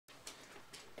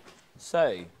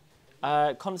So,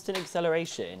 constant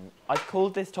acceleration. I've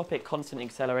called this topic constant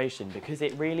acceleration because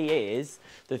it really is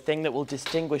the thing that will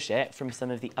distinguish it from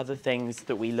some of the other things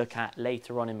that we look at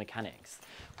later on in mechanics.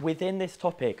 Within this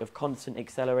topic of constant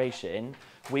acceleration,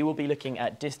 we will be looking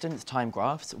at distance time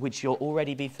graphs, which you'll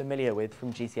already be familiar with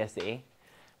from GCSE.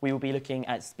 We will be looking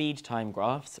at speed time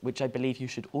graphs, which I believe you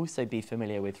should also be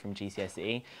familiar with from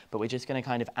GCSE, but we're just going to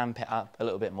kind of amp it up a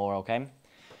little bit more, okay?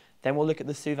 Then we'll look at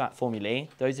the Suvat formulae.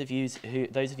 Those of you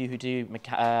who do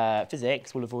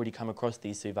physics will have already come across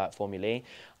these Suvat formulae,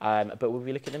 but we'll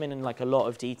be looking at them in like a lot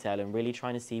of detail and really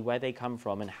trying to see where they come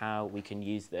from and how we can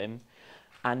use them.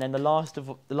 And then the last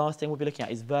thing we'll be looking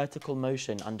at is vertical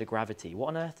motion under gravity. What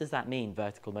on earth does that mean,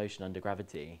 vertical motion under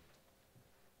gravity?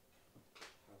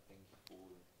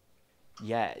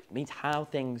 Yeah, it means how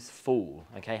things fall,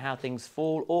 okay? How things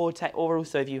fall, or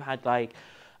also if you had like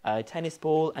a tennis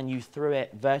ball and you threw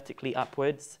it vertically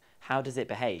upwards, how does it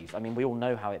behave? I mean, we all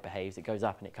know how it behaves. It goes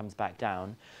up and it comes back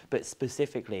down. But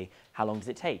specifically, how long does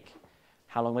it take?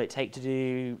 How long will it take to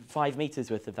do 5 meters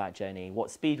worth of that journey?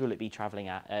 What speed will it be traveling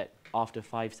at after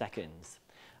 5 seconds?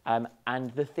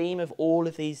 And the theme of all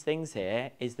of these things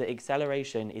here is that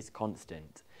acceleration is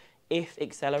constant. If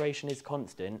acceleration is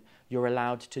constant, you're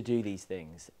allowed to do these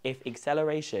things. If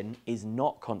acceleration is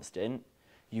not constant,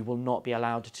 you will not be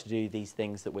allowed to do these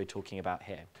things that we're talking about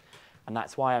here. And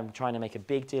that's why I'm trying to make a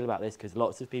big deal about this, because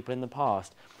lots of people in the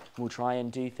past will try and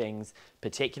do things,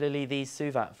 particularly these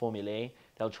Suvat formulae,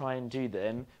 they'll try and do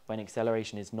them when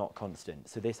acceleration is not constant.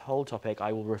 So this whole topic,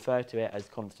 I will refer to it as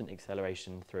constant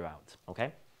acceleration throughout,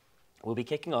 okay? We'll be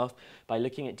kicking off by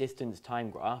looking at distance time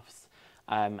graphs.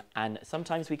 And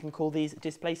sometimes we can call these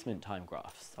displacement time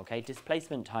graphs, okay?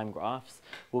 Displacement time graphs,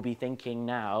 we'll be thinking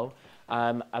now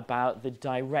about the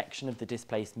direction of the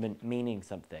displacement meaning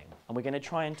something. And we're going to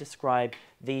try and describe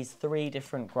these 3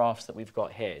 different graphs that we've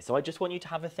got here. So I just want you to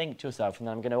have a think to yourself, and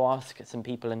then I'm going to ask some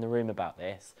people in the room about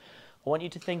this. I want you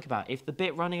to think about if the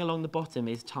bit running along the bottom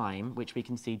is time, which we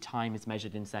can see time is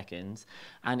measured in seconds,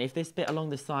 and if this bit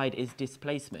along the side is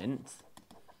displacement,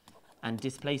 and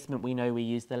displacement we know we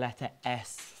use the letter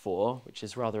S for, which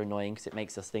is rather annoying because it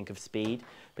makes us think of speed,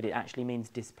 but it actually means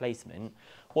displacement.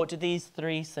 What do these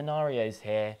 3 scenarios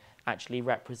here actually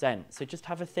represent? So just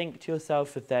have a think to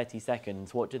yourself for 30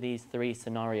 seconds. What do these 3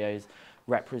 scenarios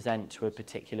represent to a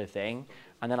particular thing?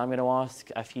 And then I'm going to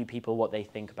ask a few people what they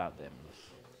think about them.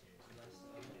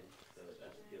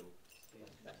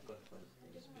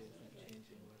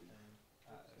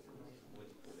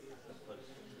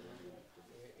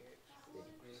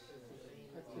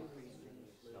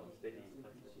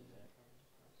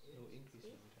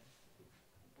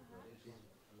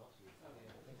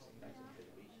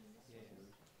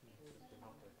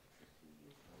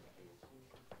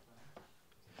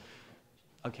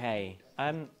 Okay,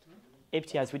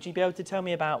 Ibtiaz, would you be able to tell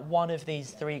me about one of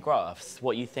these 3 graphs,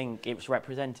 what you think it's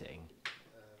representing?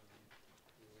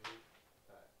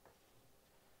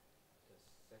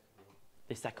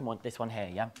 The second one, this one here,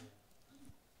 yeah?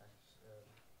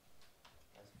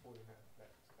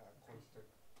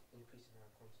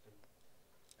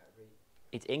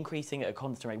 It's increasing at a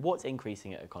constant rate. What's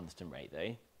increasing at a constant rate,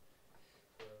 though?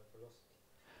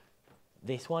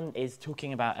 This one is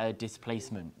talking about a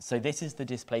displacement. So this is the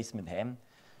displacement here.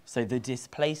 So the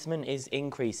displacement is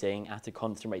increasing at a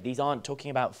constant rate. These aren't talking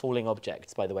about falling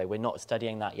objects, by the way. We're not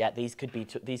studying that yet. These could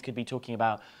be talking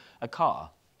about a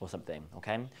car or something,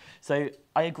 okay? So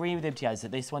I agree with Ibtiaz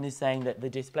that this one is saying that the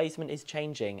displacement is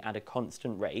changing at a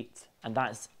constant rate, and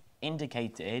that's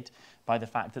indicated by the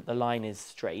fact that the line is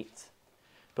straight.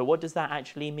 But what does that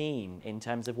actually mean in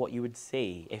terms of what you would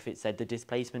see if it said the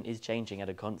displacement is changing at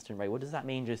a constant rate? What does that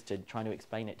mean, just to try to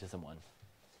explain it to someone?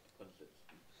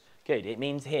 Good. It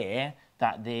means here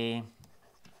that the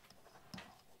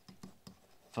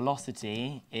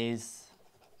velocity is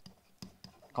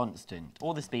constant,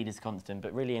 or the speed is constant,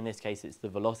 but really in this case it's the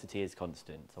velocity is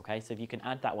constant, okay? So if you can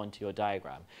add that one to your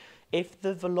diagram. If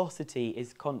the velocity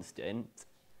is constant,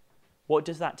 what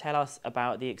does that tell us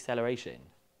about the acceleration?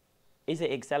 Is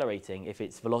it accelerating if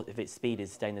its speed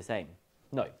is staying the same?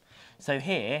 No. So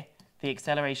here, the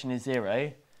acceleration is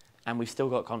 0, and we've still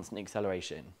got constant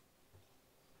acceleration.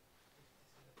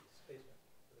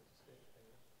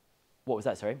 What was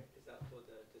that, sorry? Is that for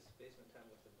the displacement time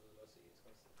graph, the velocity is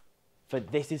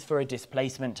constant? This is for a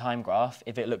displacement time graph.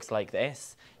 If it looks like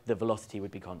this, the velocity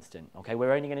would be constant. Okay,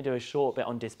 we're only going to do a short bit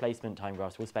on displacement time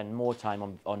graphs. We'll spend more time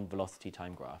on velocity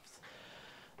time graphs.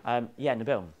 Yeah,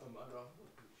 Nabil.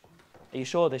 Are you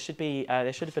sure? There should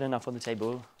have been enough on the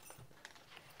table.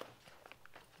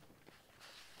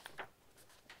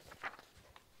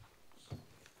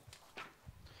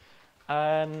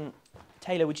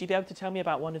 Taylor, would you be able to tell me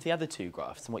about one of the other two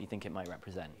graphs and what you think it might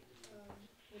represent?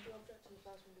 Would the object in the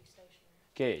first one be stationary?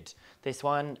 Good. This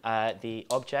one, the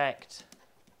object,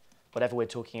 whatever we're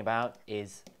talking about,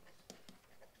 is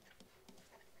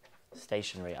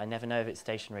stationary. I never know if it's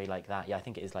stationary like that. Yeah, I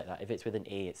think it is like that. If it's with an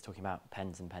E, it's talking about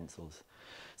pens and pencils.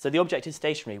 So the object is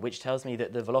stationary, which tells me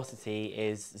that the velocity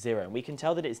is 0. And we can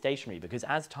tell that it's stationary because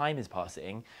as time is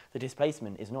passing, the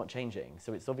displacement is not changing.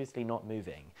 So it's obviously not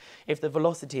moving. If the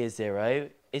velocity is 0,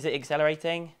 is it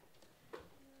accelerating?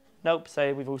 Nope.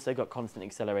 So we've also got constant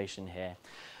acceleration here.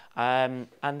 And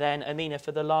then, Amina,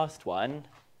 for the last one,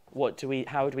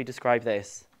 how would we describe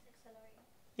this? Accelerating.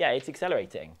 Yeah, it's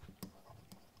accelerating.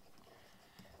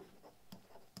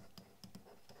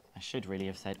 I should really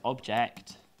have said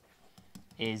object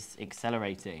is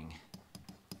accelerating.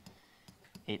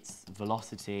 Its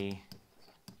velocity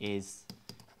is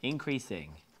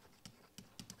increasing.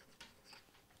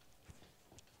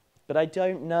 But I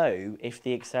don't know if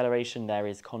the acceleration there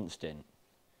is constant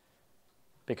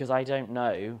because I don't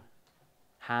know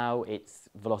how its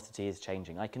velocity is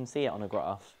changing. I can see it on a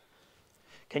graph.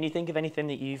 Can you think of anything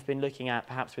that you've been looking at,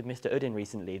 perhaps with Mr. Udin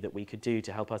recently, that we could do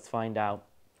to help us find out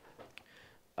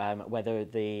whether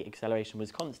the acceleration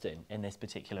was constant in this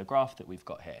particular graph that we've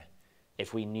got here,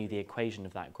 if we knew the equation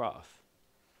of that graph?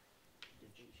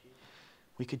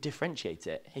 We could differentiate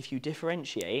it. If you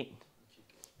differentiate,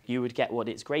 you would get what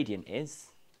its gradient is.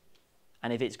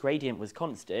 And if its gradient was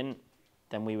constant,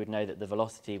 then we would know that the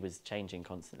velocity was changing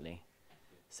constantly.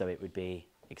 So it would be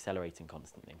accelerating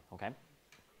constantly, okay?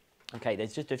 Okay,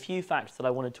 there's just a few facts that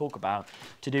I want to talk about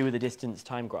to do with the distance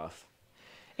time graph.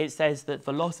 It says that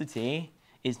velocity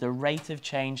is the rate of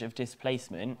change of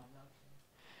displacement,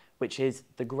 which is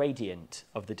the gradient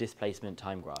of the displacement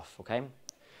time graph, okay?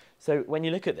 So when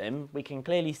you look at them, we can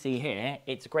clearly see here,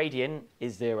 its gradient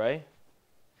is 0,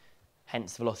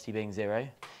 hence velocity being 0.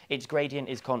 Its gradient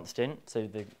is constant, so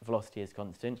the velocity is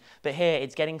constant. But here,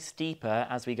 it's getting steeper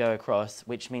as we go across,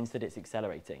 which means that it's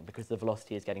accelerating because the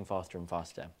velocity is getting faster and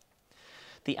faster.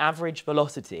 The average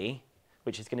velocity,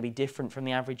 which is going to be different from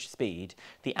the average speed,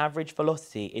 the average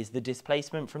velocity is the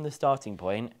displacement from the starting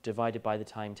point divided by the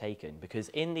time taken. Because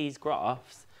in these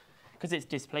graphs, because it's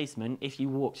displacement, if you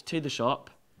walked to the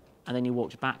shop and then you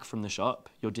walked back from the shop,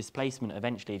 your displacement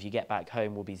eventually, if you get back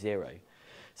home, will be 0.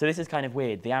 So this is kind of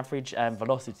weird. The average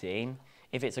velocity,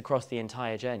 if it's across the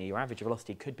entire journey, your average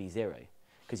velocity could be 0.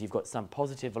 Because you've got some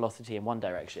positive velocity in one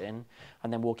direction,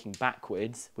 and then walking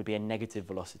backwards would be a negative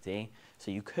velocity. So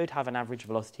you could have an average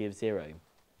velocity of 0.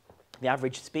 The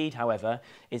average speed, however,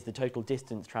 is the total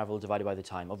distance travelled divided by the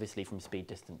time, obviously from speed,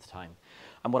 distance, time.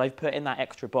 And what I've put in that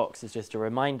extra box as just a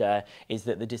reminder is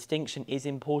that the distinction is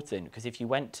important, because if you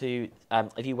went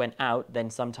out, then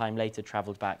sometime later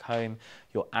travelled back home,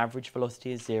 your average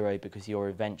velocity is 0 because your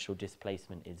eventual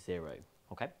displacement is 0.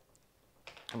 Okay?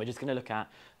 And we're just going to look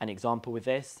at an example with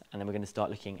this, and then we're going to start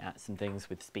looking at some things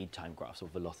with speed time graphs or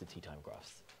velocity time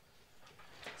graphs.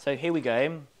 So here we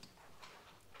go.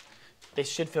 This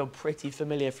should feel pretty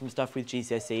familiar from stuff with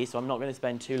GCSE, so I'm not going to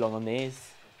spend too long on these.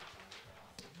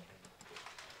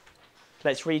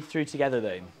 Let's read through together,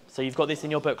 though. So you've got this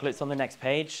in your booklets on the next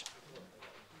page.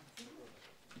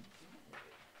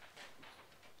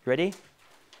 Ready?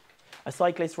 A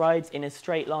cyclist rides in a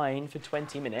straight line for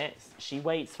 20 minutes. She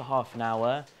waits for half an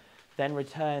hour, then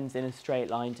returns in a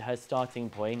straight line to her starting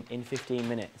point in 15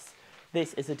 minutes.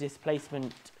 This is a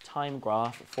displacement time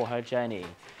graph for her journey.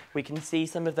 We can see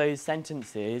some of those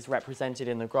sentences represented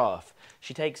in the graph.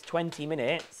 She takes 20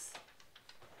 minutes,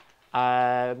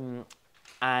 and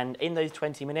in those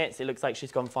 20 minutes, it looks like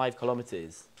she's gone 5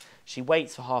 kilometers. She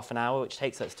waits for half an hour, which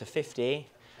takes us to 50,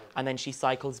 and then she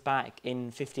cycles back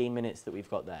in 15 minutes that we've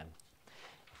got there.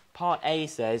 Part A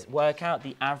says, work out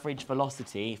the average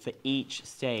velocity for each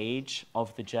stage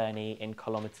of the journey in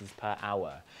kilometers per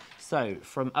hour. So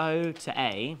from O to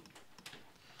A,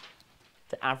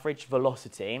 the average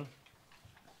velocity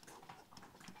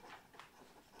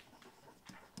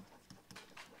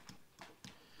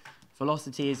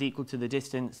is equal to the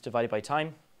distance divided by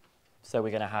time. So we're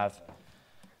going to have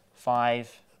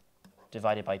 5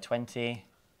 divided by 20.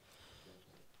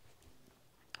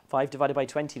 5 divided by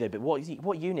 20 though, but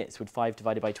what units would 5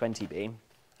 divided by 20 be?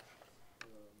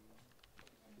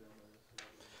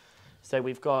 So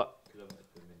we've got,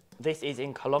 this is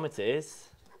in kilometers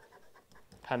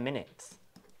per minute.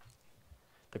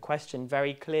 The question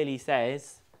very clearly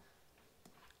says,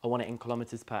 I want it in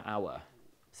kilometers per hour.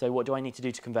 So what do I need to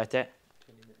do to convert it?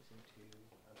 20 minutes into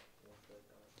 1/3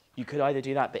 hour. You could either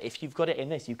do that, but if you've got it in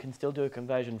this, you can still do a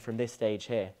conversion from this stage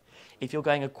here. If you're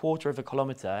going 1/4 of a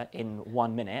kilometre in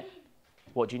 1 minute,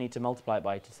 What do you need to multiply it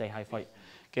by to say how far?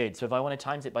 Good. So if I want to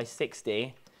times it by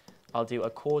 60, I'll do a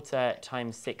quarter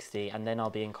times 60, and then I'll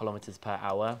be in kilometers per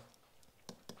hour.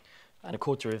 And a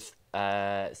quarter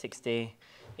of 60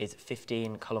 is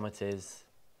 15 kilometers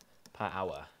per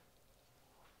hour.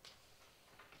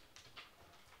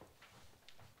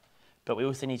 But we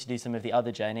also need to do some of the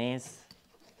other journeys.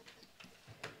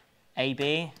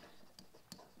 AB,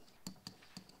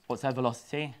 what's her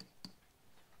velocity?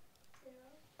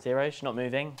 0. She's not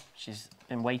moving. She's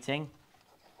been waiting.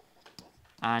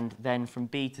 And then from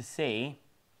B to C,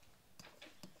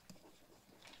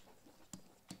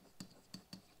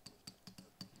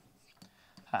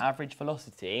 her average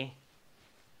velocity,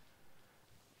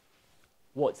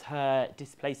 what's her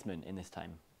displacement in this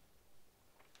time?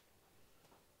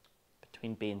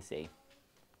 Between B and C.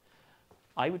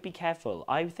 I would be careful.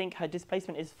 I think her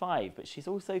displacement is 5, but she's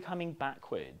also coming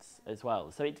backwards as well.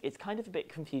 So it's kind of a bit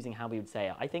confusing how we would say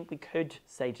it. I think we could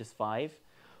say just 5,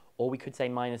 or we could say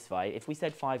minus 5. If we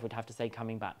said 5, we'd have to say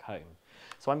coming back home.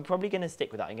 So I'm probably going to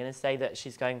stick with that. I'm going to say that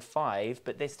she's going 5,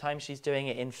 but this time she's doing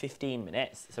it in 15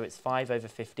 minutes. So it's 5 over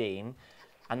 15,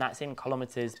 and that's in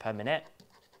kilometers per minute.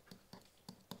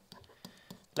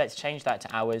 Let's change that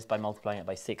to hours by multiplying it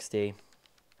by 60.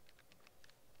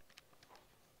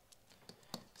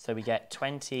 So we get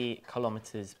 20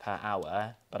 kilometers per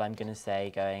hour, but I'm going to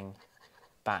say going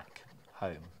back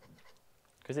home.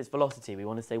 Because it's velocity, we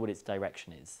want to say what its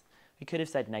direction is. We could have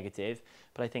said negative,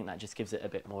 but I think that just gives it a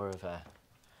bit more of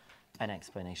an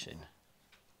explanation.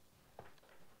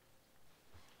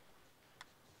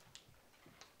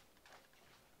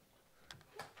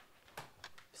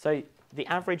 So the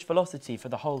average velocity for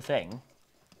the whole thing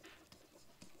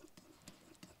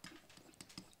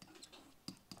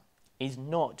is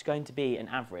not going to be an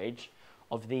average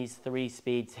of these 3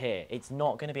 speeds here. It's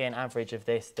not going to be an average of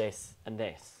this, this, and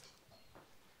this.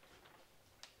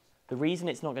 The reason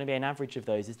it's not going to be an average of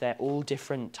those is they're all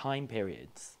different time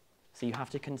periods. So you have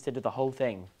to consider the whole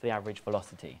thing for the average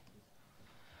velocity.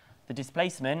 The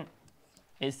displacement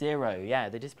is 0. Yeah,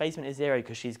 the displacement is 0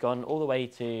 because she's gone all the way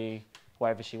to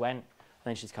wherever she went, and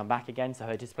then she's come back again, so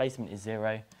her displacement is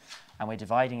 0. And we're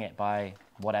dividing it by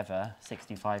whatever,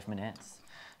 65 minutes.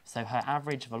 So her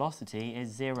average velocity is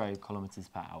 0 kilometers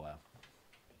per hour.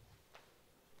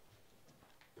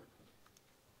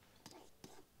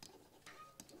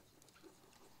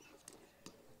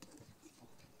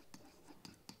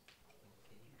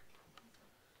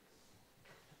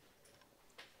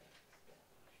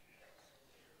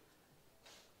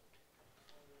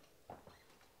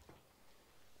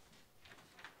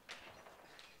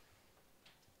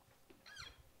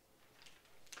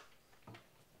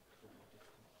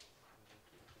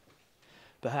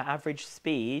 But her average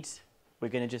speed, we're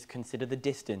going to just consider the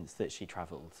distance that she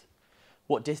travelled.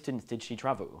 What distance did she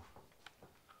travel?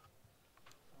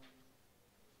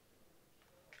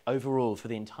 Overall, for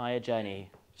the entire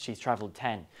journey, she's travelled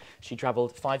 10. She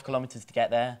travelled 5 kilometres to get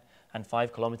there and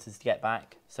 5 kilometres to get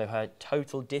back. So her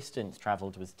total distance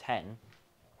travelled was 10.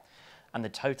 And the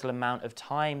total amount of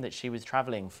time that she was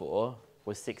travelling for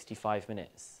was 65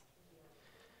 minutes.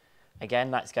 Again,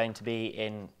 that's going to be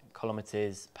in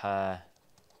kilometres per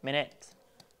minute.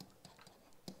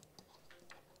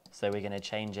 So we're going to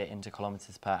change it into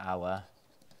kilometers per hour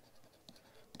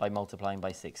by multiplying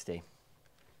by 60.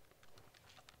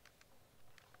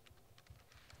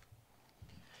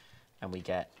 And we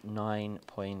get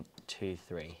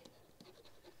 9.23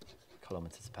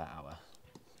 kilometers per hour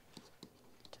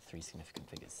to 3 significant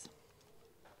figures.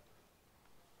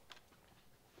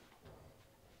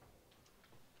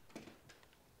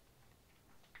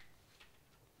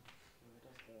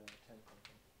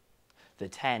 The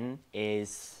 10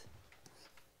 is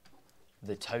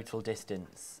the total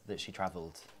distance that she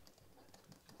travelled.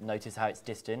 Notice how it's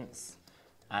distance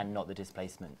and not the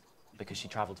displacement, because she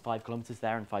travelled 5 kilometres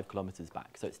there and 5 kilometres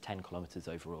back, so it's 10 kilometres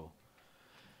overall.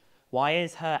 Why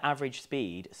is her average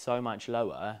speed so much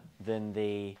lower than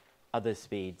the other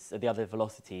speeds, the other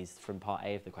velocities from part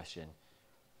A of the question?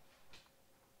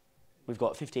 We've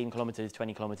got 15 kilometres,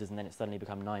 20 kilometres, and then it's suddenly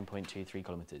become 9.23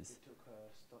 kilometres.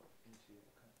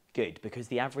 Good, because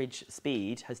the average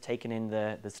speed has taken in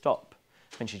the stop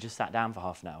when she just sat down for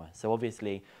half an hour. So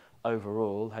obviously,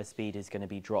 overall, her speed is going to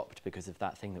be dropped because of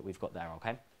that thing that we've got there,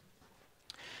 okay?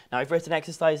 Now, I've written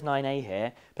exercise 9A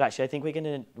here, but actually I think we're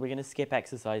going to skip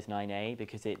exercise 9A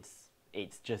because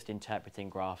it's just interpreting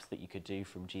graphs that you could do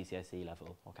from GCSE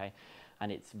level, okay?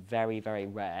 And it's very, very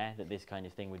rare that this kind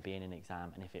of thing would be in an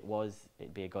exam, and if it was,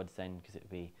 it'd be a godsend because it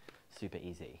would be super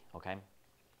easy, okay?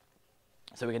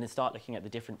 So we're going to start looking at the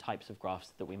different types of graphs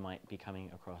that we might be coming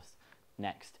across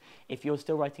next. If you're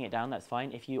still writing it down, that's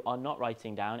fine. If you are not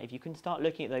writing down, if you can start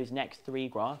looking at those next 3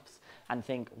 graphs and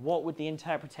think, what would the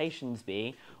interpretations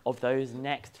be of those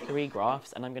next 3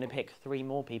 graphs? And I'm going to pick 3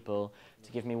 more people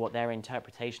to give me what their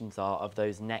interpretations are of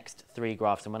those next 3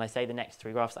 graphs. And when I say the next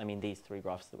 3 graphs, I mean these 3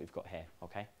 graphs that we've got here,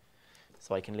 okay?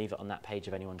 So I can leave it on that page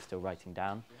if anyone's still writing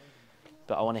down.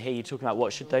 But I want to hear you talking about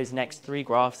what should those next 3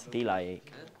 graphs be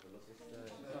like.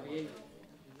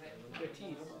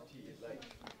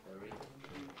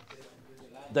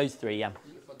 Those 3, yeah.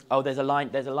 Oh, there's a line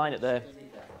at the...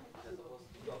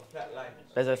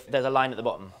 There's a line at the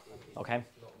bottom, okay?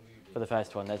 For the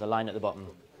first one, there's a line at the bottom.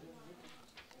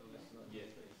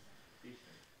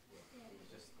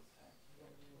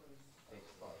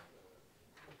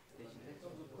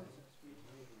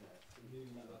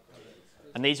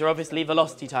 And these are obviously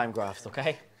velocity time graphs,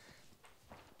 okay?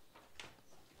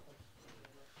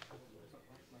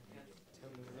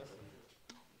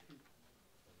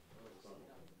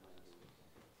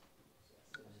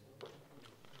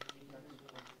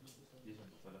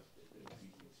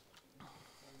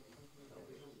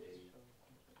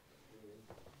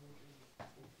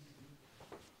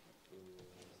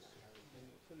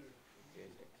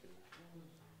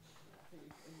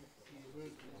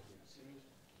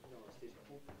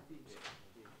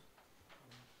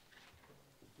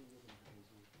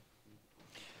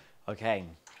 Okay,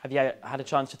 have you had a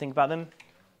chance to think about them?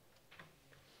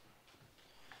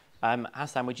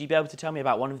 Hassan, would you be able to tell me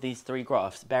about one of these 3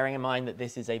 graphs, bearing in mind that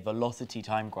this is a velocity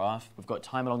time graph? We've got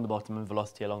time along the bottom and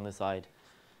velocity along the side.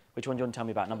 Which one do you want to tell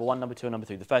me about? Number 1, number 2, or number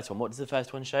 3? The first one. What does the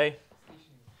first one show?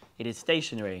 It is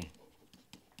stationary,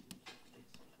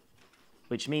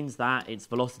 which means that its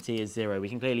velocity is 0. We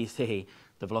can clearly see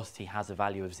the velocity has a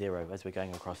value of 0 as we're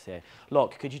going across here.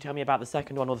 Locke, could you tell me about the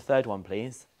second one or the third one,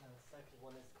 please?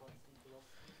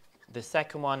 The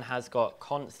second one has got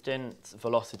constant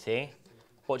velocity.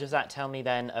 What does that tell me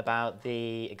then about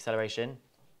the acceleration?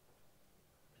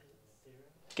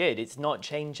 Good, it's not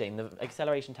changing. The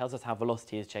acceleration tells us how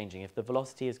velocity is changing. If the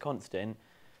velocity is constant,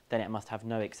 then it must have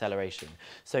no acceleration.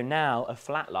 So now a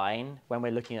flat line, when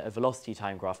we're looking at a velocity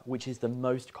time graph, which is the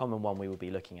most common one we will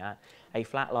be looking at, a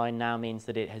flat line now means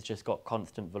that it has just got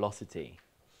constant velocity.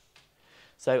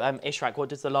 So Ishraq, what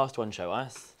does the last one show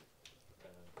us?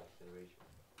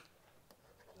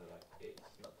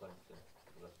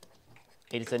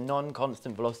 It is a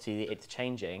non-constant velocity, it's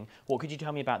changing. What could you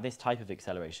tell me about this type of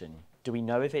acceleration? Do we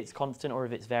know if it's constant or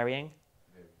if it's varying?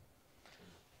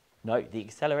 No, the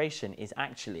acceleration is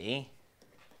actually,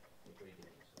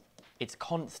 it's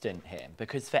constant here,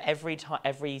 because for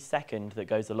every second that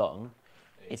goes along,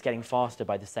 it's getting faster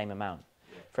by the same amount.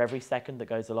 For every second that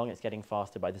goes along, it's getting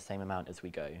faster by the same amount as we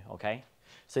go, okay?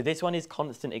 So this one is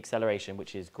constant acceleration,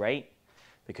 which is great,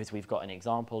 because we've got an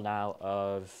example now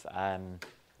of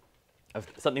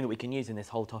something that we can use in this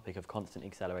whole topic of constant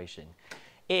acceleration.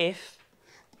 If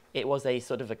it was a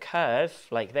sort of a curve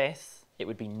like this, it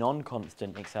would be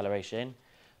non-constant acceleration,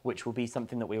 which will be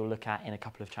something that we will look at in a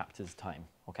couple of chapters' time,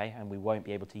 okay? And we won't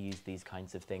be able to use these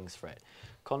kinds of things for it.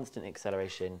 Constant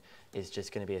acceleration is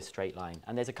just going to be a straight line.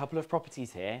 And there's a couple of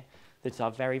properties here that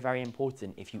are very, very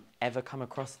important. If you ever come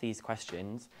across these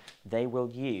questions, they will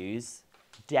use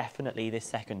definitely this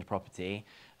second property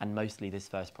and mostly this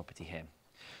first property here.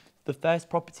 The first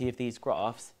property of these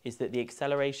graphs is that the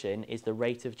acceleration is the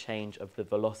rate of change of the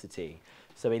velocity.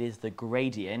 So it is the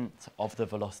gradient of the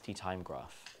velocity time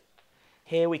graph.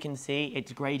 Here we can see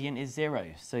its gradient is 0,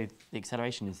 so the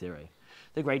acceleration is 0.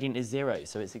 The gradient is 0,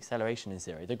 so its acceleration is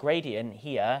 0. The gradient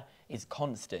here is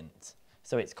constant,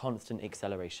 so it's constant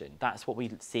acceleration. That's what we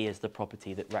see as the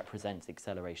property that represents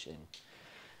acceleration.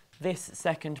 This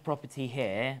second property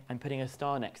here, I'm putting a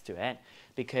star next to it,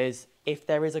 because if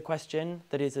there is a question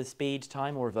that is a speed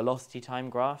time or a velocity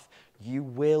time graph, you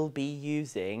will be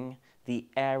using the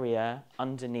area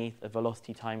underneath a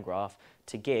velocity time graph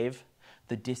to give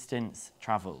the distance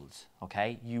travelled,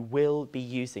 okay? You will be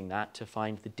using that to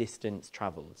find the distance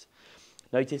travelled.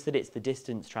 Notice that it's the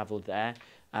distance travelled there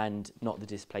and not the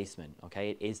displacement, okay?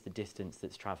 It is the distance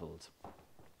that's travelled.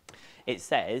 It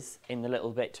says in the little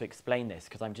bit to explain this,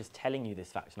 because I'm just telling you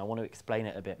this fact and I want to explain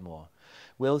it a bit more.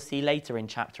 We'll see later in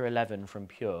chapter 11 from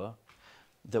Pure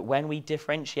that when we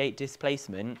differentiate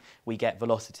displacement, we get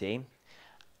velocity,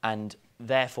 and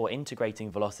therefore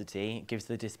integrating velocity gives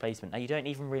the displacement. Now you don't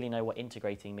even really know what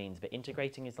integrating means, but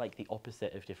integrating is like the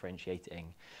opposite of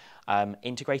differentiating.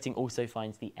 Integrating also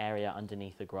finds the area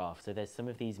underneath the graph, so there's some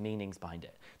of these meanings behind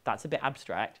it. That's a bit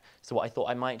abstract, so what I thought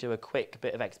I might do a quick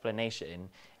bit of explanation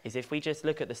is if we just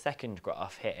look at the second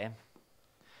graph here,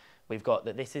 we've got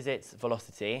that this is its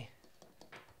velocity,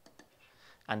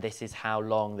 and this is how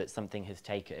long that something has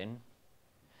taken.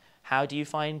 How do you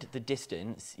find the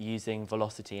distance using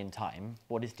velocity and time?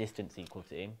 What is distance equal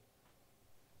to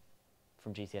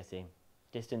from GCSE?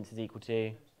 Distance is equal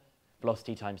to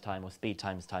velocity times time, or speed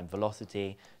times time.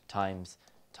 Velocity times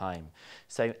time.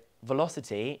 So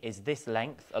velocity is this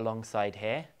length alongside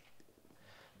here.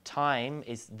 Time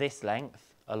is this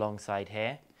length alongside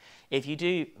here. If you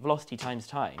do velocity times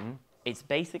time, it's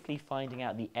basically finding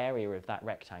out the area of that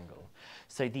rectangle.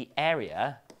 So the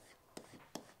area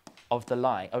of the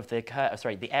line,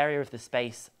 the area of the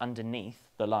space underneath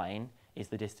the line is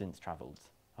the distance travelled.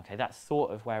 Okay, that's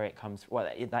sort of where it comes, well,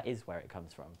 that is where it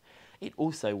comes from. It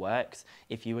also works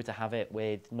if you were to have it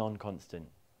with non-constant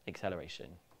acceleration,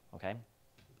 okay?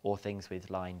 Or things with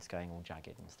lines going all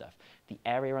jagged and stuff. The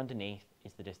area underneath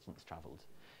is the distance travelled.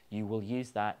 You will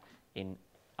use that in,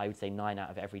 I would say, 9 out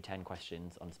of every 10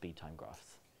 questions on speed time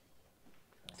graphs.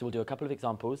 So we'll do a couple of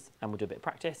examples and we'll do a bit of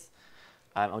practice.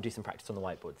 I'll do some practice on the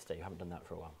whiteboard today. You haven't done that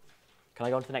for a while. Can I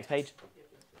go on to the next page?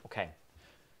 Okay.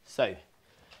 So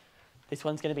this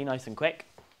one's going to be nice and quick.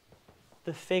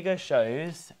 The figure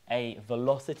shows a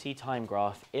velocity time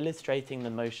graph illustrating the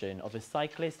motion of a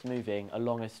cyclist moving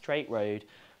along a straight road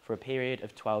for a period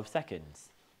of 12 seconds.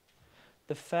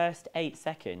 The first 8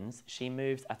 seconds, she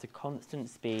moves at a constant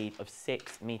speed of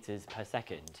 6 meters per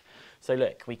second. So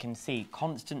look, we can see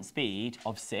constant speed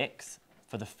of 6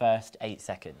 for the first 8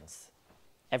 seconds.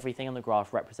 Everything on the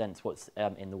graph represents what's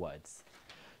in the words.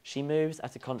 She moves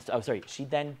at a constant, she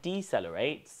then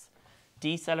decelerates.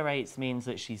 Decelerates means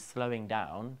that she's slowing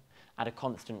down at a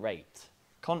constant rate.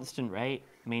 Constant rate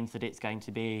means that it's going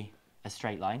to be a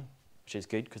straight line, which is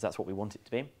good because that's what we want it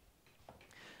to be.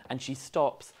 And she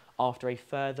stops after a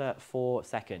further 4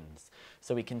 seconds.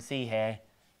 So we can see here,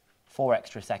 4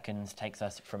 extra seconds takes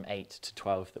us from 8 to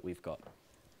 12 that we've got.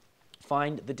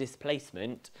 Find the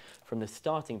displacement from the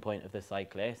starting point of the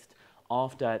cyclist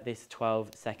after this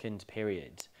 12-second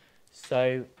period.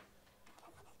 So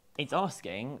it's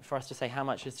asking for us to say how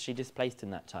much has she displaced in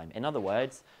that time. In other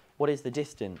words, what is the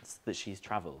distance that she's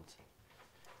travelled?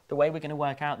 The way we're going to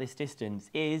work out this distance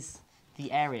is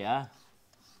the area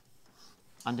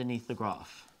underneath the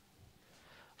graph.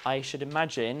 I should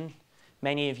imagine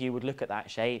many of you would look at that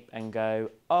shape and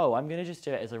go, oh, I'm going to just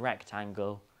do it as a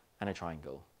rectangle and a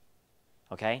triangle.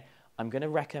 Okay? I'm going to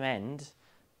recommend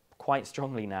quite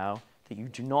strongly now that you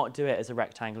do not do it as a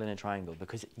rectangle and a triangle,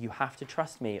 because you have to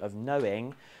trust me of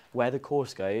knowing where the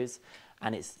course goes,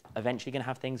 and it's eventually going to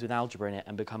have things with algebra in it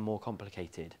and become more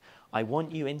complicated. I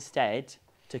want you instead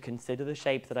to consider the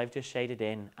shape that I've just shaded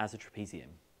in as a trapezium.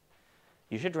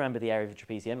 You should remember the area of a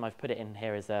trapezium. I've put it in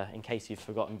here as a, in case you've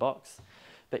forgotten, box.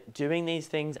 But doing these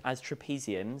things as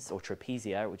trapeziums, or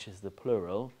trapezia, which is the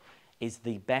plural, is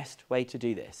the best way to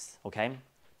do this, okay?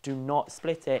 Do not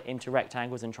split it into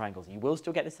rectangles and triangles. You will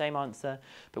still get the same answer,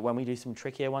 but when we do some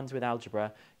trickier ones with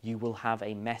algebra, you will have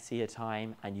a messier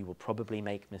time and you will probably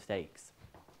make mistakes.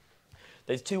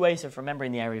 There's 2 ways of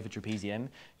remembering the area of a trapezium.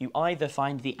 You either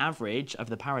find the average of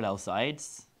the parallel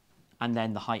sides and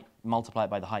then the height, multiply it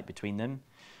by the height between them,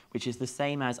 which is the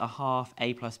same as a half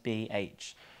a plus b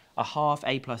h. A half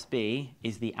a plus b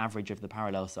is the average of the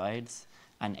parallel sides,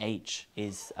 and h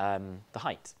is the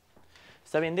height.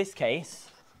 So in this case,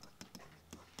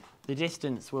 the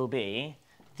distance will be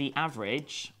the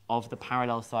average of the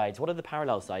parallel sides. What are the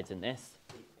parallel sides in this?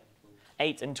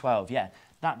 8 and 12, yeah.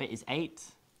 That bit is 8,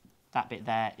 that bit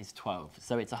there is 12.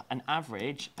 So it's an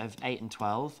average of 8 and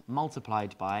 12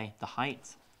 multiplied by the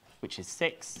height, which is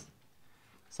 6.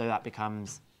 So that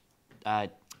becomes 8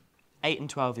 and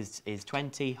 12 is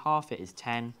 20, half it is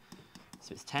 10.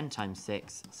 So it's 10 times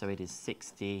 6, so it is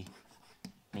 60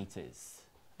 meters.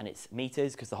 And it's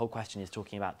meters because the whole question is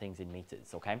talking about things in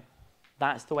meters, okay?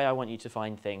 That's the way I want you to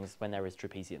find things when there is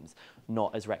trapeziums,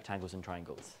 not as rectangles and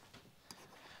triangles.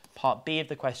 Part B of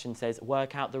the question says,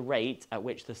 work out the rate at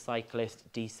which the cyclist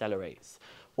decelerates.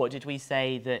 What did we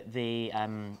say that the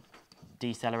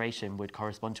deceleration would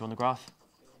correspond to on the graph?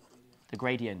 The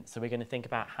gradient. So we're going to think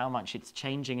about how much it's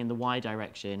changing in the y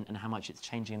direction and how much it's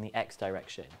changing in the x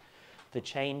direction. The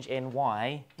change in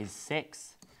y is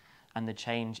 6, and the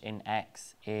change in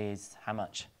x is how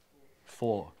much?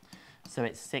 4. So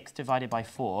it's 6 divided by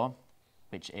 4,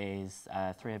 which is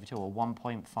 3 over 2, or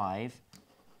 1.5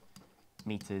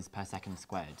 meters per second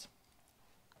squared.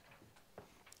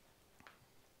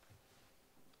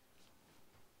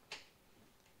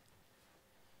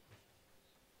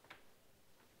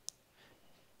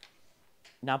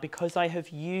 Now, because I have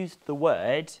used the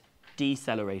word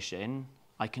deceleration,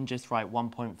 I can just write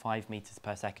 1.5 meters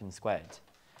per second squared.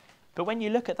 But when you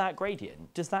look at that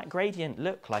gradient, does that gradient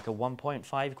look like a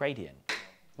 1.5 gradient?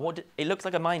 It looks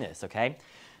like a minus, okay?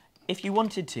 If you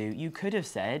wanted to, you could have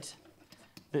said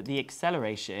that the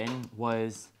acceleration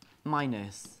was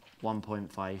minus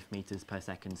 1.5 meters per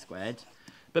second squared.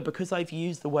 But because I've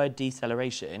used the word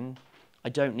deceleration, I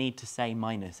don't need to say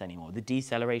minus anymore. The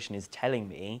deceleration is telling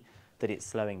me that it's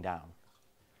slowing down.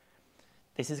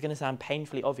 This is going to sound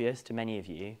painfully obvious to many of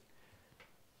you.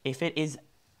 If it is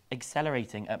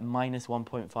accelerating at minus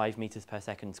 1.5 meters per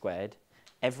second squared,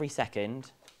 every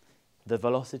second, the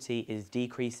velocity is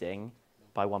decreasing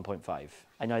by 1.5.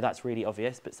 I know that's really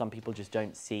obvious, but some people just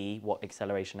don't see what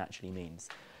acceleration actually means.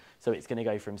 So it's going to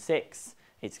go from 6,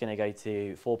 it's going to go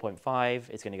to 4.5,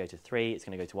 it's going to go to 3, it's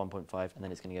going to go to 1.5, and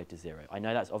then it's going to go to 0. I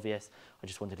know that's obvious. I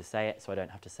just wanted to say it so I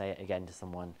don't have to say it again to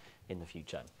someone in the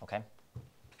future, okay?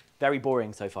 Very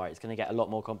boring so far. It's going to get a lot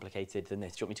more complicated than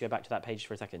this. Do you want me to go back to that page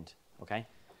for a second, okay?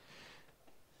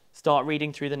 Start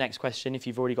reading through the next question if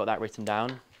you've already got that written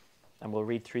down. And we'll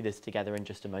read through this together in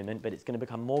just a moment, but it's going to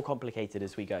become more complicated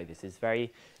as we go. This is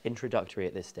very introductory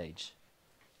at this stage.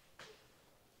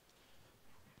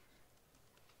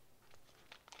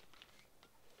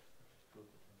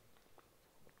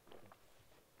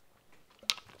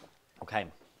 Okay.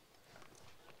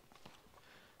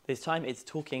 This time it's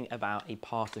talking about a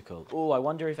particle. Oh, I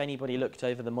wonder if anybody looked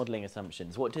over the modelling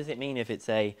assumptions. What does it mean if it's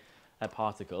a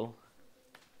particle?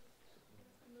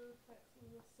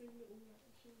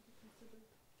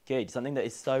 Good. Something that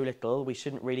is so little, we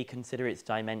shouldn't really consider its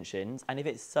dimensions. And if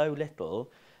it's so little,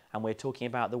 and we're talking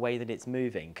about the way that it's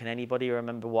moving, can anybody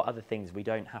remember what other things we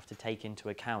don't have to take into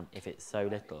account if it's so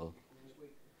little?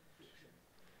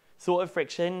 Sort of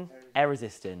friction, air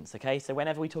resistance, okay? So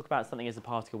whenever we talk about something as a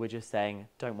particle, we're just saying,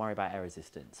 don't worry about air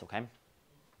resistance, okay?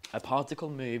 A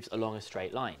particle moves along a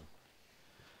straight line.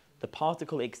 The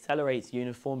particle accelerates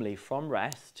uniformly from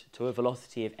rest to a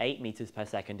velocity of 8 meters per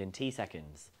second in t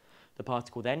seconds. The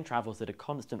particle then travels at a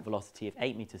constant velocity of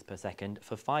 8 meters per second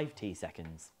for 5 t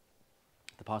seconds.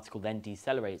 The particle then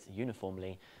decelerates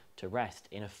uniformly to rest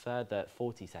in a further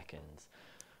 40 seconds.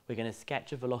 We're going to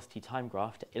sketch a velocity time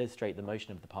graph to illustrate the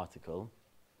motion of the particle,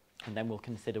 and then we'll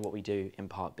consider what we do in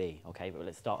part B, okay? But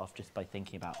let's start off just by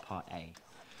thinking about part A.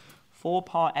 For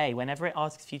part A, whenever it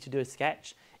asks you to do a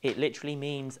sketch, it literally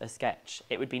means a sketch.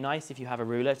 It would be nice if you have a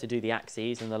ruler to do the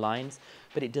axes and the lines,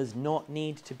 but it does not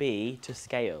need to be to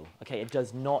scale, okay? It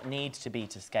does not need to be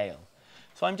to scale.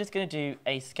 So I'm just going to do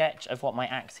a sketch of what my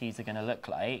axes are going to look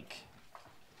like.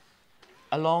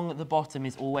 Along the bottom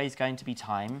is always going to be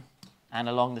time, and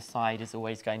along the side is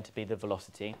always going to be the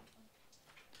velocity.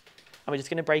 And we're just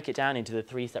going to break it down into the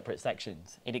 3 separate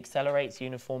sections. It accelerates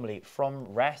uniformly from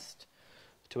rest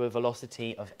to a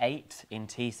velocity of 8 in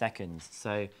t seconds.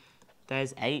 So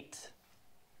there's 8.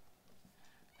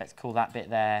 Let's call that bit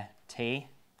there t.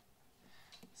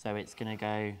 So it's going to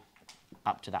go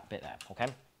up to that bit there, okay?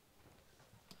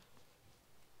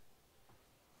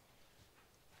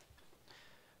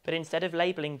 But instead of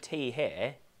labeling t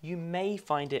here, you may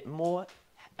find it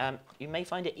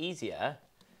easier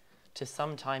to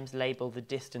sometimes label the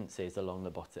distances along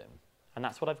the bottom. And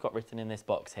that's what I've got written in this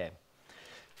box here.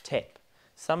 Tip.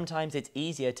 Sometimes it's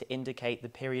easier to indicate the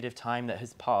period of time that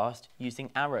has passed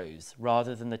using arrows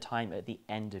rather than the time at the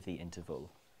end of the interval.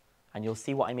 And you'll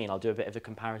see what I mean. I'll do a bit of a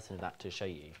comparison of that to show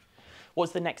you.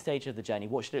 What's the next stage of the journey?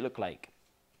 What should it look like?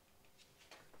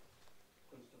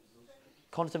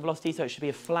 Constant velocity, so it should be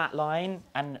a flat line.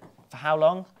 And for how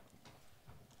long?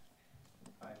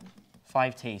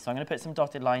 5t. So I'm going to put some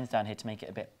dotted lines down here to make it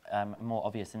a bit more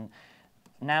obvious. And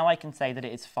now I can say that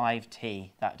it is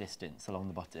 5t, that distance along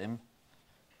the bottom.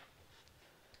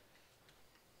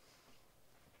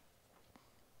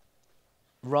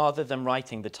 Rather than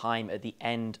writing the time at the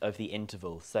end of the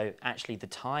interval. So actually the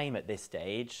time at this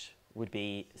stage would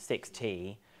be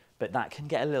 6t, but that can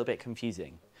get a little bit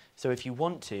confusing. So if you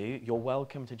want to, you're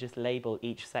welcome to just label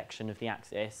each section of the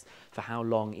axis for how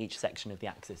long each section of the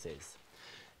axis is.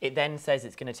 It then says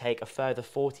it's going to take a further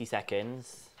 40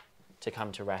 seconds to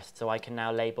come to rest, so I can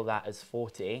now label that as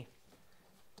 40.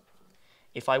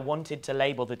 If I wanted to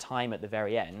label the time at the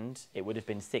very end, it would have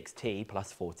been 6t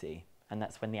plus 40, and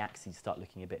that's when the axes start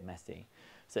looking a bit messy.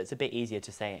 So it's a bit easier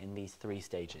to say it in these 3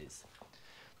 stages.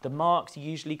 The marks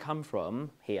usually come from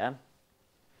here.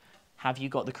 Have you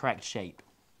got the correct shape?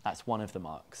 That's one of the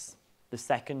marks. The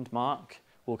second mark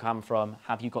will come from,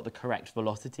 have you got the correct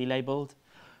velocity labelled?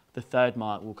 The third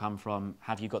mark will come from,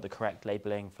 have you got the correct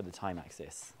labelling for the time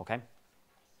axis? Okay?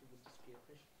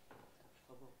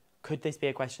 Could this be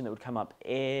a question that would come up?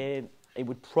 It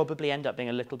would probably end up being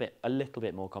a little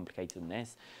bit more complicated than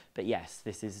this. But yes,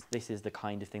 this is the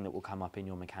kind of thing that will come up in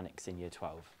your mechanics in year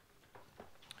 12.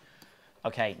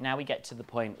 Okay, now we get to the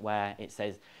point where it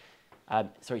says,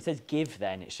 Sorry, it says give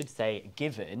then. It should say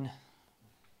given.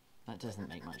 That doesn't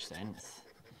make much sense.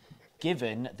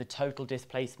 Given the total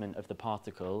displacement of the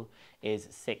particle is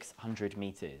 600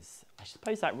 meters. I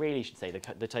suppose that really should say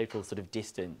the total sort of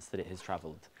distance that it has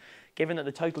travelled. Given that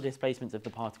the total displacement of the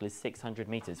particle is 600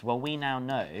 meters, well, we now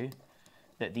know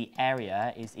that the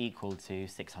area is equal to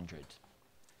 600.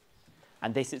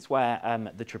 And this is where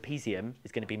the trapezium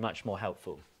is going to be much more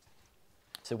helpful.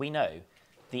 So we know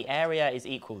the area is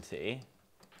equal to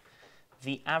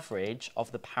the average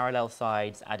of the parallel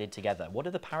sides added together. What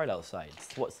are the parallel sides?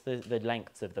 What's the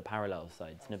lengths of the parallel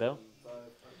sides, Nabil? 5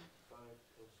 plus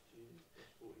G plus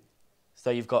 40. So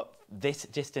you've got this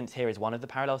distance here is one of the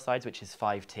parallel sides, which is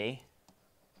 5t.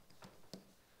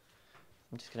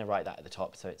 I'm just going to write that at the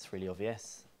top so it's really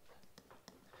obvious.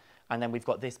 And then we've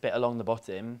got this bit along the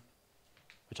bottom,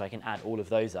 which I can add all of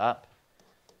those up,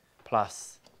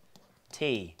 plus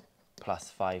t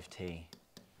plus 5t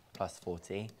plus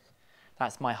 4t.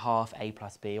 That's my half a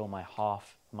plus b, or my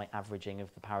averaging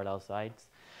of the parallel sides.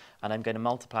 And I'm going to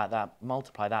multiply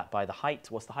that by the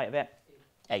height. What's the height of it?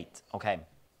 8. Okay.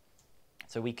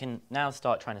 So we can now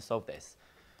start trying to solve this.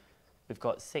 We've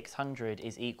got 600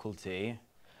 is equal to,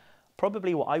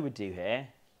 probably what I would do here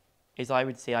is I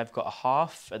would see I've got a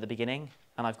half at the beginning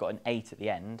and I've got an 8 at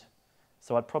the end.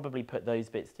 So I'd probably put those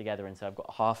bits together and say I've got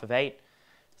a half of 8.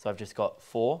 So I've just got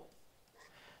 4.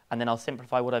 And then I'll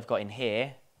simplify what I've got in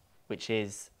here, which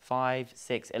is 5,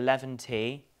 6,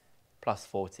 11t plus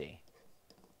 4t.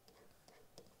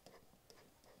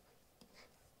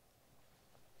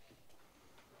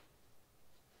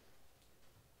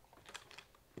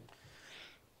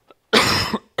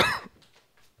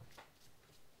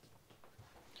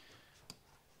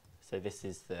 So this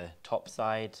is the top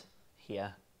side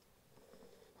here,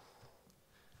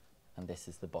 and this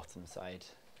is the bottom side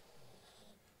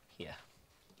here.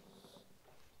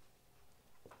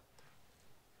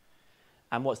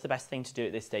 And what's the best thing to do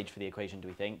at this stage for the equation, do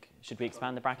we think? Should we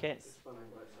expand the brackets?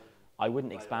 I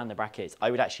wouldn't expand the brackets.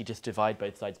 I would actually just divide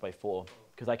both sides by 4,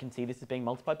 because I can see this is being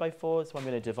multiplied by 4, so I'm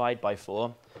going to divide by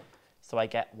 4. So I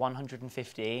get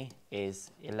 150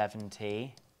 is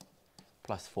 11t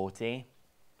plus 40.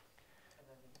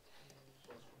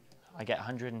 I get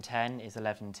 110 is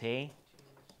 11t,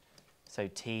 so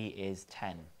t is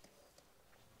 10.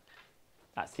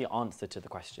 That's the answer to the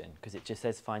question, because it just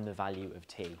says find the value of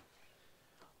t.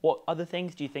 What other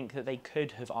things do you think that they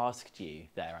could have asked you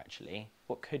there, actually?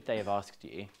 What could they have asked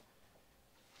you?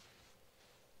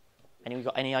 We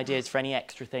got any ideas for any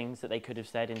extra things that they could have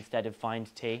said instead of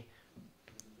find t?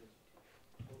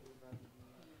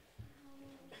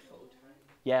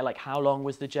 Yeah, like how long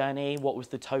was the journey? What was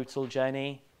the total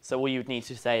journey? So all you would need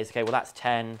to say is, okay, well, that's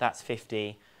 10, that's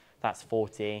 50, that's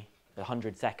 40,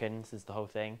 100 seconds is the whole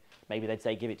thing. Maybe they'd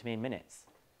say, give it to me in minutes.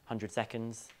 100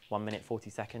 seconds, 1 minute, 40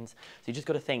 seconds. So you just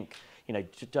got to think,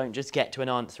 don't just get to an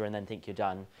answer and then think you're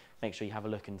done. Make sure you have a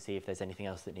look and see if there's anything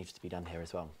else that needs to be done here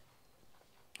as well.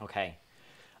 Okay.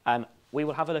 We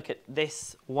will have a look at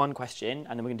this one question,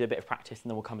 and then we're going to do a bit of practice,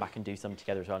 and then we'll come back and do some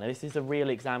together as well. Now, this is a real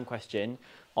exam question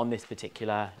on this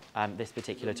particular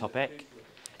topic.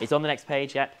 It's on the next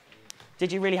page, yep.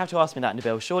 Did you really have to ask me that,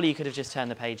 Nabil? Surely you could have just turned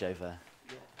the page over.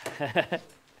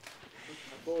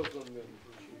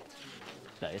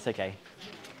 No, it's okay.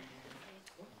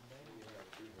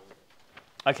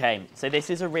 Okay, so this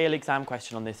is a real exam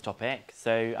question on this topic.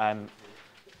 So,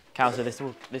 Kausa,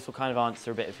 this will kind of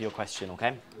answer a bit of your question,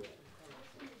 okay?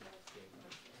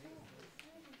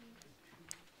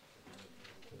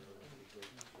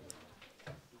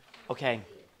 Okay.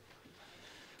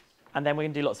 And then we're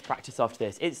going to do lots of practice after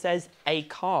this. It says a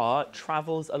car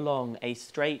travels along a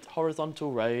straight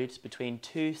horizontal road between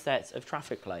 2 sets of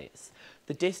traffic lights.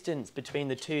 The distance between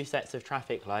the 2 sets of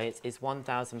traffic lights is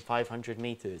 1,500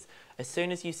 meters. As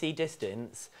soon as you see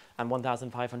distance and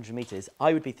 1,500 meters,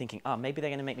 I would be thinking, maybe they're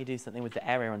going to make me do something with the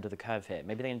area under the curve here.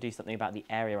 Maybe they're going to do something about the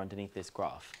area underneath this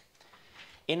graph.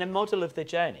 In a model of the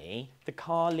journey, the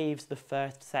car leaves the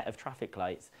first set of traffic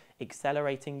lights,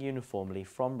 accelerating uniformly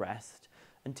from rest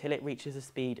until it reaches a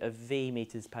speed of v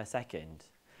meters per second,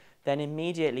 then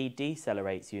immediately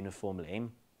decelerates uniformly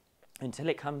until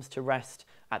it comes to rest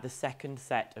at the second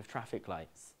set of traffic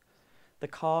lights. The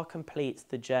car completes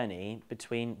the journey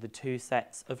between the 2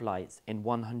 sets of lights in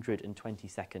 120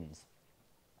 seconds.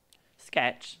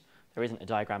 Sketch, there isn't a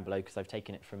diagram below because I've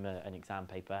taken it from an exam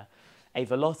paper, a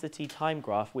velocity time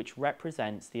graph which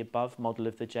represents the above model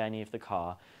of the journey of the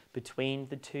car between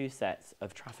the 2 sets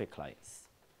of traffic lights.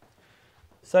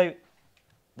 So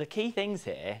the key things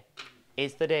here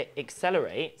is that it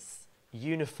accelerates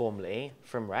uniformly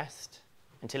from rest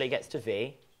until it gets to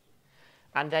v,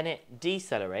 and then it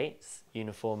decelerates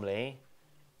uniformly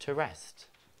to rest.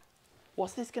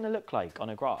 What's this going to look like on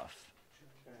a graph?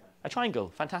 A triangle,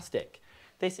 fantastic.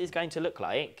 This is going to look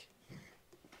like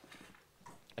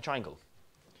a triangle.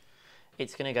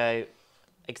 It's going to go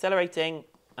accelerating,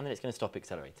 and then it's going to stop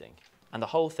accelerating. And the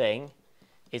whole thing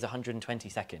is 120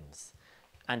 seconds.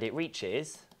 And it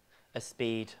reaches a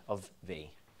speed of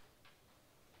v.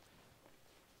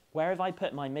 Where have I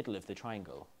put my middle of the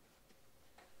triangle?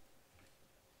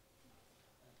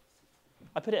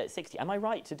 I put it at 60. Am I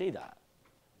right to do that?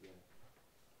 Yeah.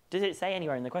 Does it say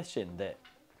anywhere in the question that...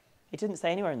 It didn't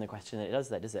say anywhere in the question that it does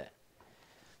that, does it?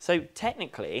 So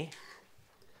technically,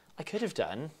 I could have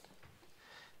done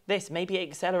this. Maybe it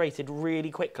accelerated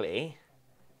really quickly,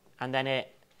 and then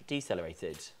it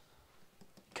decelerated.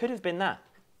 Could have been that.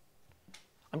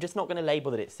 I'm just not going to label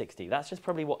that it's 60. That's just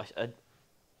probably what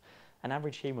an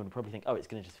average human would probably think. Oh, it's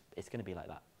going to be like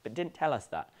that. But it didn't tell us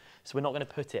that, so we're not going to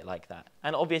put it like that.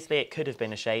 And obviously, it could have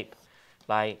been a shape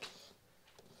like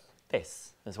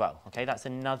this as well. Okay, that's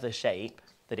another shape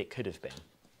that it could have been.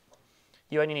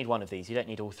 You only need one of these. You don't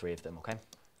need all three of them. Okay. I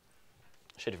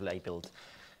should have labelled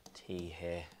T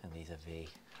here, and these are V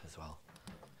as well.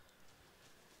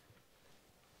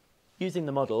 Using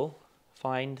the model,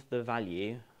 find the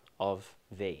value of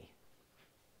V.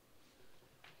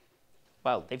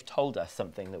 Well, they've told us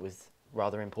something that was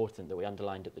rather important that we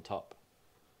underlined at the top.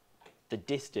 The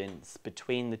distance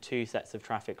between the two sets of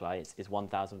traffic lights is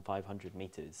 1,500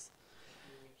 meters.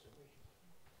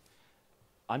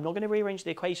 I'm not going to rearrange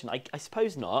the equation. I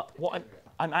suppose not. What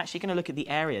I'm actually going to look at the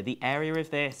area. The area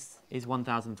of this is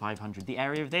 1,500. The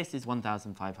area of this is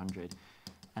 1,500.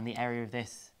 And the area of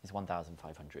this is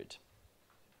 1,500.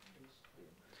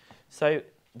 So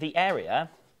the area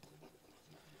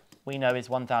we know is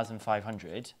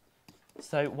 1,500.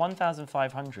 So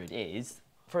 1,500 is,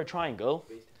 for a triangle,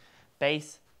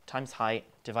 base times height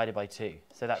divided by 2.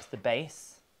 So that's the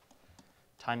base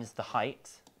times the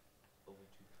height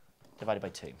divided by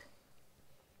 2.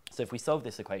 So if we solve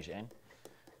this equation,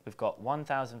 we've got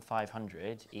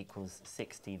 1,500 equals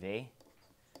 60V.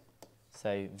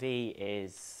 So V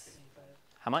is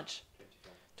how much?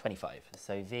 25.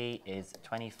 So V is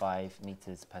 25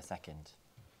 meters per second.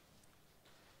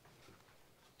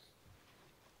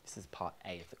 This is part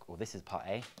A of the, or this is part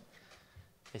A.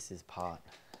 This is part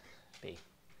B.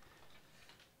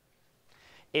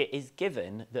 It is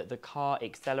given that the car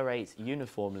accelerates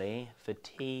uniformly for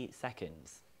t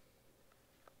seconds.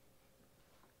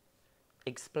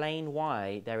 Explain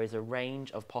why there is a range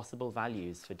of possible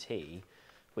values for t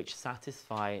which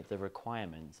satisfy the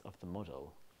requirements of the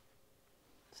model.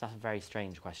 So that's a very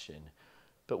strange question.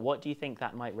 But what do you think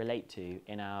that might relate to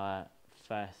in our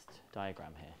first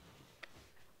diagram here?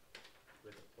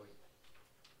 With a point.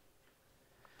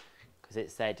 Because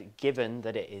it said, given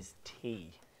that it is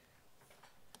t.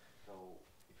 So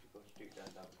if you go straight down,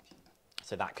 that would be T.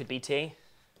 So that could be t.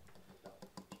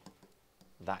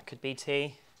 That could be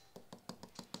t.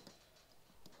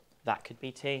 That could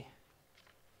be t.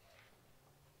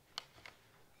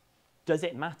 Does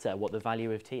it matter what the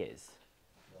value of t is?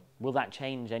 No. Will that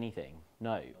change anything?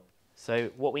 No. So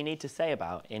what we need to say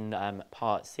about in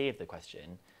part C of the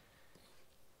question,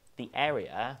 the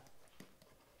area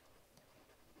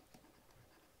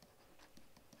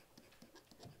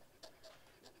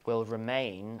will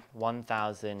remain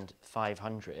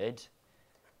 1,500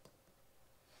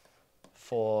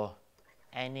 for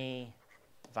any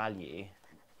value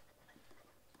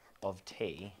of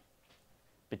t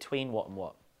between what and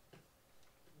what?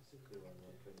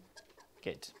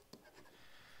 Good.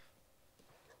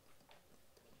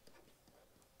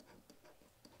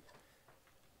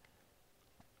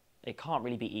 It can't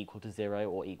really be equal to 0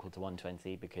 or equal to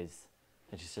 120 because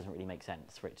it just doesn't really make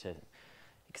sense for it to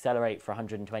accelerate for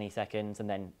 120 seconds and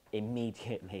then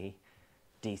immediately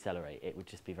decelerate. It would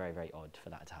just be very, very odd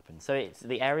for that to happen. So it's,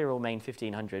 the area will remain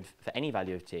 1,500 for any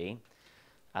value of t,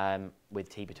 with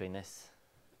t between this.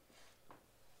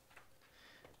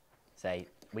 Say,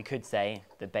 we could say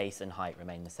the base and height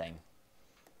remain the same.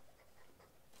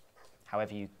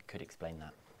 However you could explain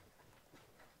that.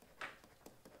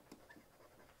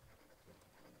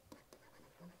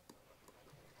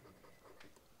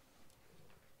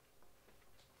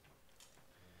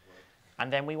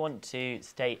 And then we want to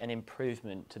state an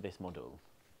improvement to this model.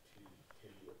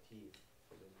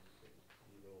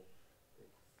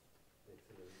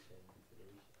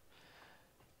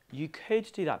 You could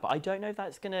do that, but I don't know if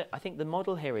that's going to... I think the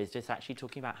model here is just actually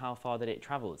talking about how far that it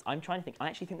travels. I'm trying to think... I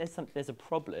actually think there's a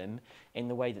problem in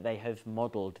the way that they have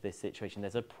modelled this situation.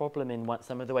 There's a problem in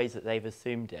some of the ways that they've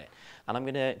assumed it. And I'm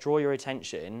going to draw your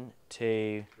attention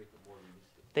to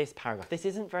this paragraph. This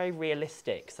isn't very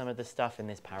realistic, some of the stuff in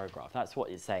this paragraph. That's what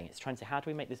it's saying. It's trying to say, how do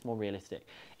we make this more realistic?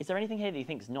 Is there anything here that you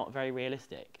think is not very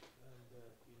realistic?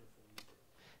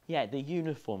 Yeah, the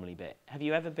uniformly bit. Have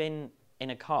you ever been in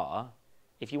a car,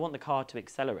 if you want the car to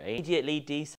accelerate, immediately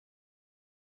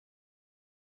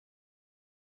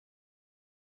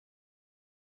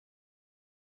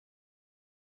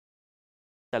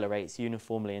decelerates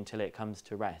uniformly until it comes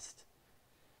to rest?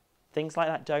 Things like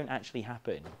that don't actually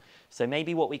happen. So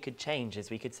maybe what we could change is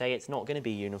we could say it's not going to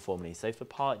be uniformly. So for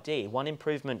part D, one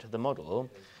improvement to the model,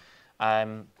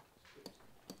 don't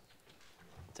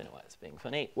know why it's being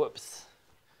funny, whoops.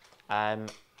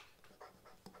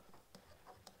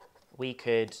 We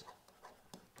could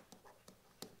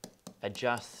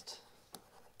adjust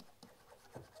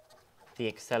the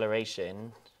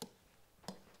acceleration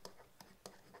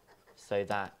so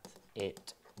that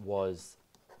it was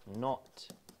not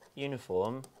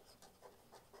uniform,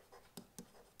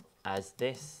 as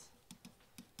this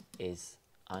is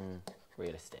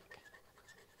unrealistic.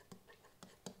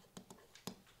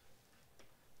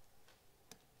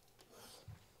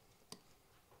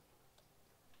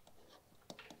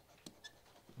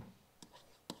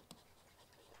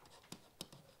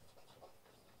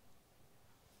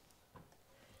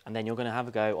 And then you're going to have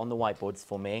a go on the whiteboards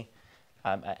for me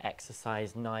at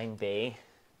exercise 9B,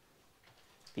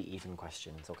 the even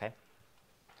questions, okay?